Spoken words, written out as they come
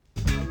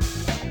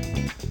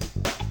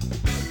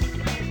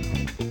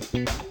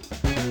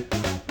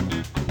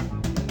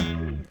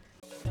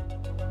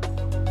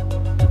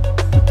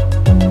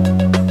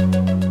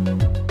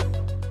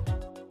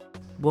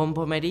Buon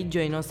pomeriggio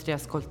ai nostri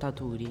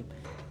ascoltatori.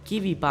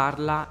 Chi vi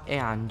parla è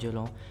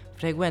Angelo.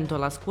 Frequento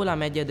la scuola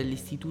media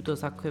dell'Istituto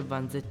Sacco e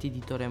Vanzetti di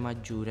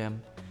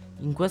Torremaggiore.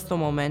 In questo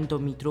momento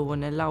mi trovo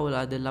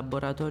nell'aula del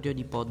laboratorio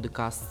di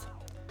podcast.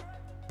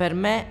 Per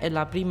me è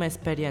la prima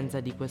esperienza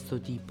di questo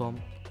tipo.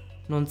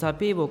 Non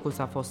sapevo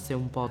cosa fosse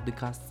un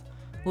podcast.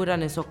 Ora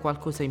ne so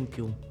qualcosa in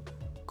più.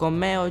 Con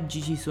me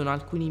oggi ci sono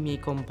alcuni miei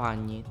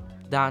compagni,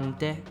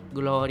 Dante,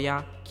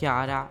 Gloria,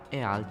 Chiara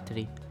e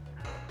altri.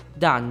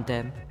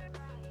 Dante,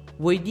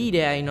 vuoi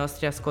dire ai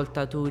nostri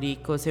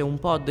ascoltatori cos'è un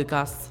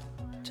podcast?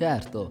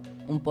 Certo,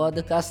 un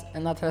podcast è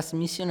una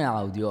trasmissione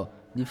audio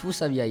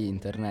diffusa via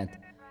internet.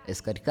 È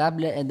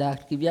scaricabile ed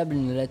archiviabile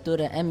nel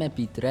lettore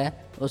MP3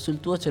 o sul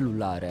tuo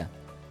cellulare.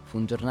 Fu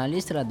un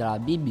giornalista della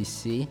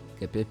BBC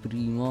che per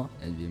primo,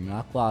 nel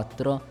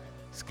 2004,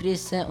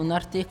 scrisse un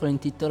articolo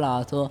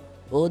intitolato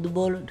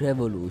Audible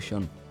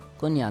Revolution,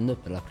 coniando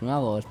per la prima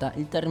volta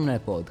il termine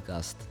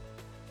podcast.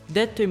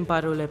 Detto in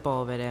parole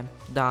povere,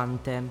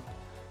 Dante,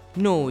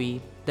 noi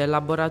del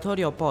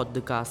laboratorio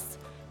podcast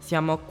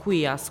siamo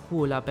qui a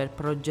scuola per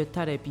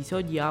progettare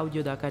episodi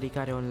audio da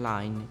caricare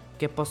online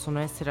che possono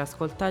essere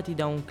ascoltati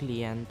da un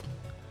client.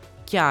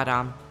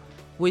 Chiara,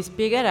 vuoi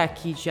spiegare a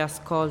chi ci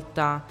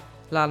ascolta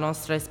la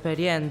nostra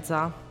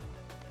esperienza?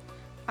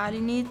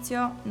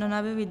 All'inizio non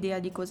avevo idea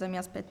di cosa mi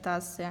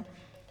aspettasse.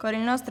 Con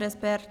il nostro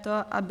esperto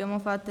abbiamo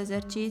fatto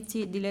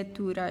esercizi di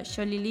lettura,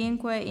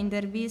 scioglilingue,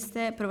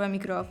 interviste, prove ai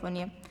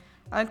microfoni.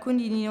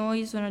 Alcuni di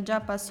noi sono già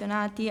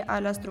appassionati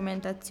alla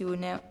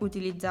strumentazione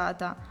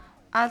utilizzata,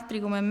 altri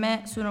come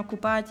me sono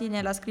occupati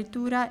nella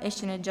scrittura e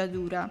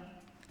sceneggiatura.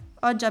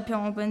 Oggi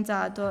abbiamo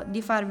pensato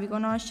di farvi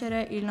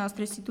conoscere il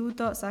nostro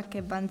istituto Sacco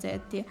e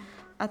Vanzetti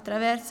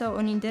attraverso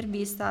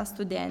un'intervista a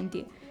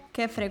studenti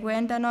che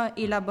frequentano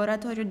il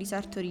laboratorio di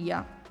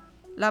sartoria.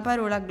 La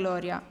parola a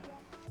Gloria.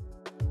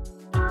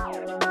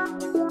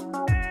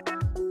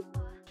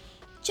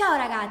 Ciao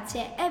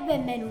ragazze e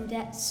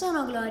benvenute,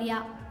 sono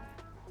Gloria.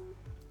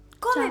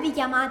 Come vi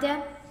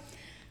chiamate?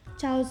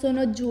 Ciao,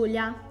 sono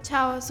Giulia.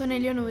 Ciao, sono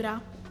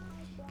Eleonora.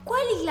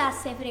 Quali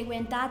classi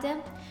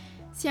frequentate?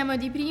 Siamo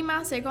di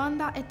prima,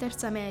 seconda e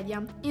terza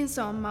media,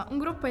 insomma un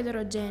gruppo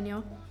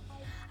eterogeneo.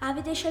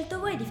 Avete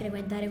scelto voi di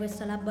frequentare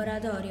questo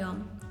laboratorio?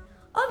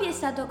 O vi è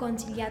stato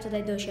consigliato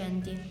dai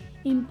docenti?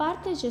 In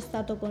parte ci è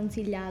stato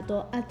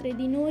consigliato, altri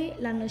di noi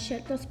l'hanno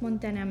scelto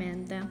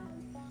spontaneamente.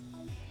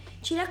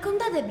 Ci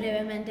raccontate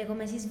brevemente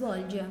come si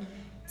svolge?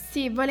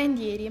 Sì,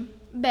 volentieri.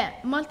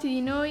 Molti di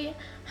noi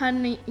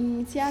hanno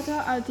iniziato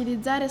a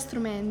utilizzare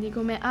strumenti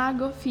come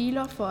ago,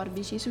 filo,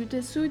 forbici sui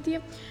tessuti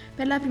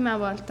per la prima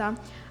volta.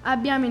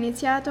 Abbiamo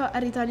iniziato a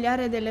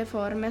ritagliare delle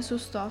forme su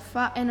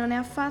stoffa e non è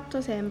affatto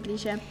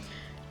semplice.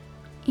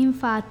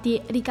 Infatti,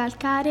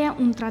 ricalcare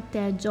un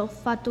tratteggio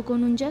fatto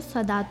con un gesso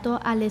adatto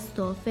alle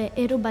stoffe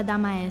è roba da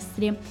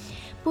maestri.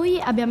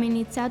 Poi abbiamo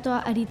iniziato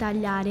a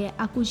ritagliare,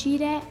 a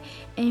cucire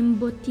e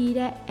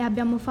imbottire e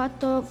abbiamo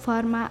fatto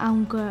forma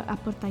a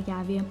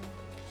portachiavi.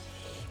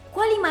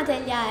 Quali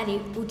materiali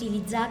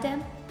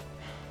utilizzate?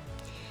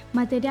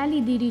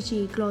 Materiali di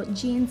riciclo,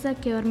 jeans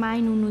che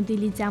ormai non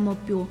utilizziamo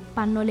più,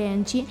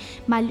 pannolenci,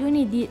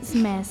 maglioni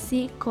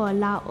dismessi,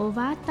 colla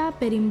ovata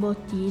per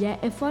imbottire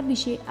e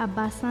forbici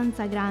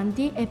abbastanza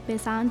grandi e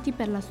pesanti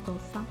per la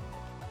stoffa.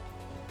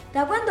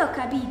 Da quanto ho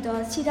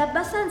capito siete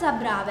abbastanza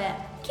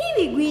brave. Chi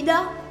vi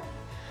guida?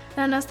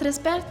 La nostra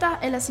esperta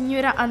è la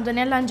signora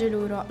Antonella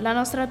Angeluro, la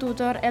nostra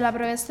tutor è la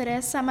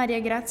professoressa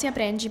Maria Grazia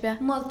Principe.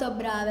 Molto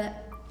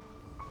brave.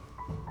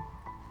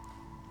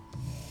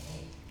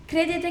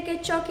 Credete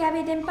che ciò che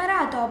avete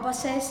imparato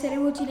possa essere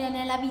utile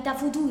nella vita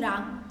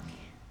futura?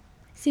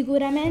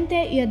 Sicuramente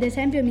io ad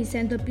esempio mi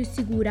sento più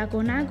sicura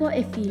con ago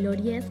e filo,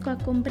 riesco a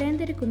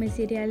comprendere come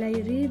si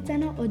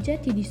realizzano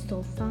oggetti di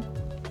stoffa.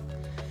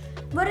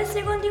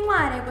 Vorreste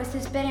continuare questa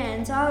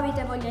esperienza o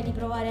avete voglia di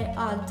provare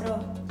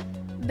altro?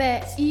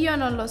 Io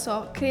non lo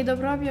so, credo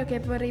proprio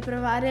che vorrei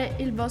provare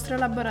il vostro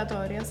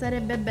laboratorio,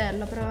 sarebbe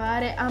bello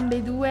provare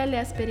ambedue le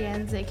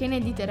esperienze, che ne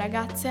dite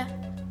ragazze?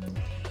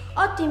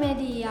 Ottima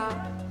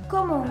idea!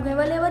 Comunque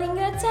volevo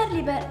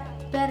ringraziarvi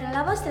per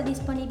la vostra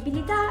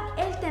disponibilità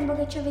e il tempo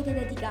che ci avete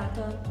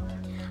dedicato.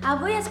 A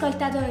voi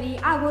ascoltatori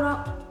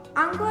auguro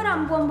ancora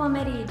un buon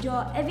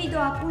pomeriggio e vi do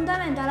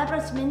appuntamento alla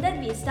prossima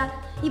intervista.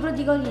 I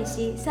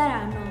protagonisti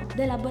saranno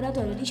del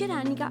laboratorio di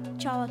ceramica.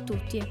 Ciao a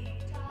tutti!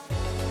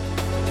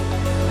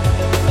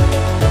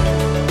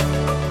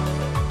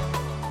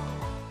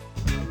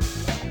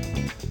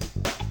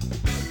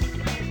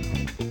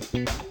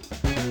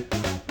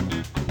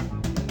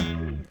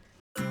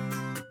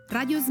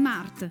 Radio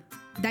Smart.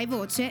 Dai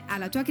voce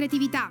alla tua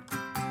creatività.